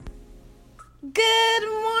Good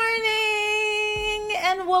morning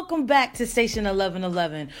and welcome back to Station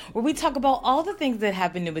 1111, where we talk about all the things that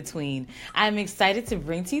happen in between. I'm excited to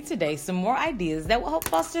bring to you today some more ideas that will help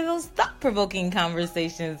foster those thought-provoking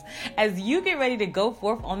conversations as you get ready to go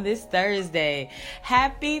forth on this Thursday.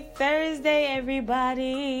 Happy Thursday,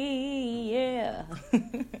 everybody. Yeah.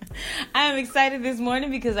 I am excited this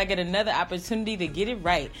morning because I get another opportunity to get it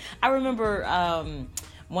right. I remember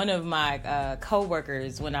one of my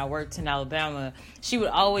co-workers when I worked in Alabama, she would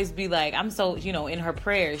always be like, I'm so, in her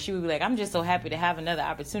prayers, she would be like, I'm just so happy to have another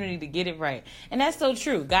opportunity to get it right. And that's so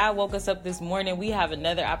true. God woke us up this morning. We have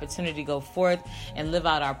another opportunity to go forth and live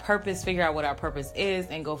out our purpose, figure out what our purpose is,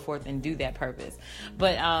 and go forth and do that purpose.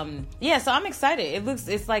 But so I'm excited.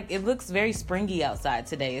 It looks very springy outside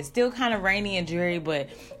today. It's still kind of rainy and dreary, but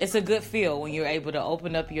it's a good feel when you're able to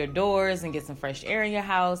open up your doors and get some fresh air in your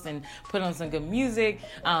house and put on some good music.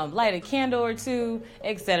 Light a candle or two,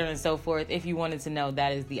 etc. and so forth. If you wanted to know,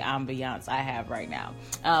 that is the ambiance I have right now.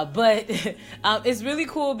 But it's really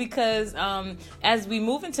cool because as we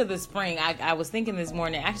move into the spring, I was thinking this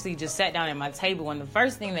morning, actually just sat down at my table, and the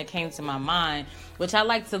first thing that came to my mind, which I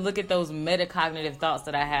like to look at those metacognitive thoughts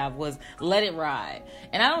that I have, was let it ride.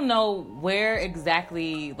 And I don't know where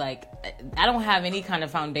exactly, I don't have any kind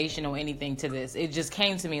of foundation or anything to this. It just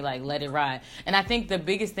came to me like, let it ride. And I think the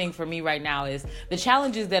biggest thing for me right now is the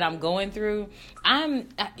challenges that I'm going through. I'm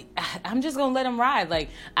just going to let them ride. Like,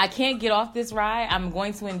 I can't get off this ride. I'm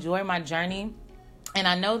going to enjoy my journey. And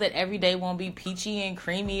I know that every day won't be peachy and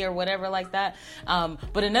creamy or whatever like that.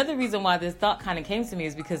 But another reason why this thought kind of came to me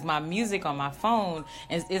is because my music on my phone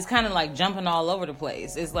is kind of like jumping all over the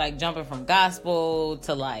place. It's like jumping from gospel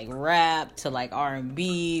to like rap to like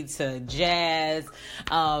R&B to jazz.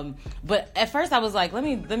 But at first I was like, let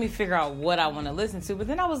me figure out what I want to listen to. But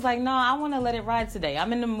then I was like, no, I want to let it ride today.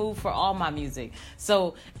 I'm in the mood for all my music.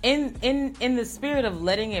 So in the spirit of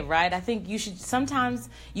letting it ride, I think sometimes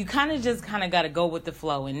you kind of got to go with the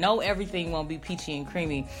flow and know everything won't be peachy and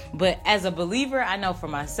creamy. But as a believer, I know for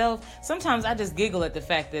myself, sometimes I just giggle at the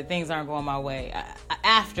fact that things aren't going my way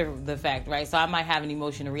after the fact, right? So I might have an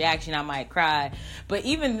emotional reaction, I might cry, but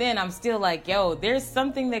even then I'm still like, yo, there's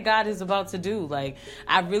something that God is about to do. Like,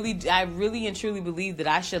 I really and truly believe that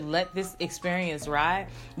I should let this experience ride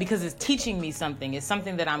because it's teaching me something. It's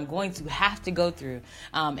something that I'm going to have to go through.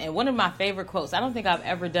 And one of my favorite quotes, I don't think I've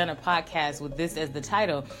ever done a podcast with this as the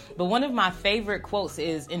title, but one of my favorite quotes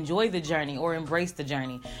is enjoy the journey or embrace the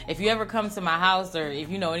journey. If you ever come to my house, or if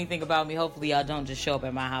you know anything about me, hopefully y'all don't just show up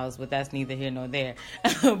at my house, but that's neither here nor there.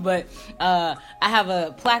 But I have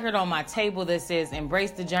a placard on my table that says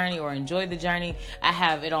embrace the journey or enjoy the journey. I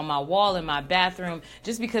have it on my wall in my bathroom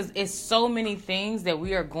just because it's so many things that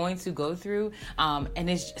we are going to go through.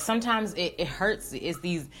 And sometimes it hurts. It's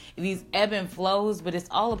these ebb and flows, but it's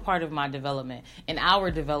all a part of my development and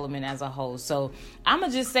our development as a whole. So I'm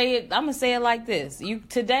going to say it like this.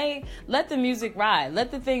 Today, let the music ride. Let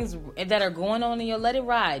the things that are going on in you, let it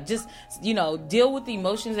ride. Just, deal with the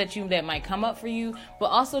emotions that might come up for you, but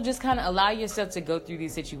also just kind of allow yourself to go through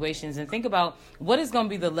these situations and think about what is going to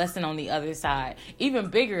be the lesson on the other side. Even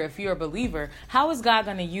bigger, if you're a believer, how is God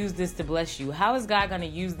going to use this to bless you? How is God going to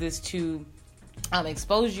use this to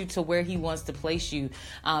expose you to where he wants to place you?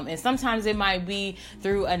 And sometimes it might be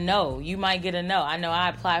through a no. You might get a no. I know I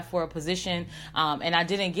applied for a position and I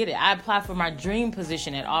didn't get it. I applied for my dream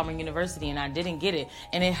position at Auburn University and I didn't get it.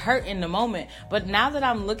 And it hurt in the moment. But now that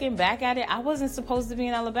I'm looking back at it, I wasn't supposed to be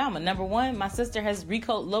in Alabama. Number one, my sister has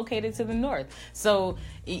relocated to the north. So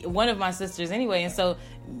one of my sisters anyway. And so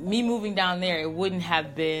me moving down there, it wouldn't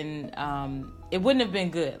have been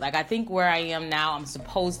good. Like, I think where I am now, I'm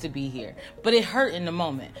supposed to be here. But it hurt in the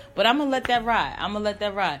moment. But I'm going to let that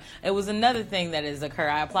ride. It was another thing that has occurred.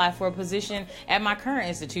 I applied for a position at my current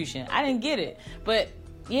institution. I didn't get it. But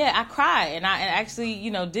yeah, I cried. And I actually,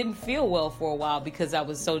 didn't feel well for a while because I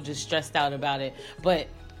was so just stressed out about it. But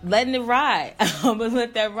letting it ride. I'm going to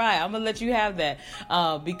let that ride. I'm going to let you have that.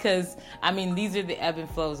 Because, these are the ebb and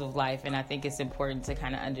flows of life. And I think it's important to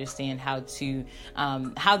kind of understand how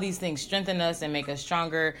these things strengthen us and make us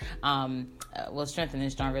stronger. Strengthen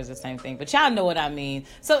and stronger is the same thing, but y'all know what I mean.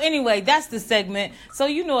 So anyway, that's the segment. So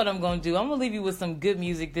you know what I'm going to do. I'm going to leave you with some good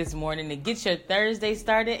music this morning to get your Thursday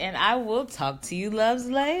started. And I will talk to you loves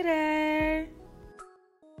later.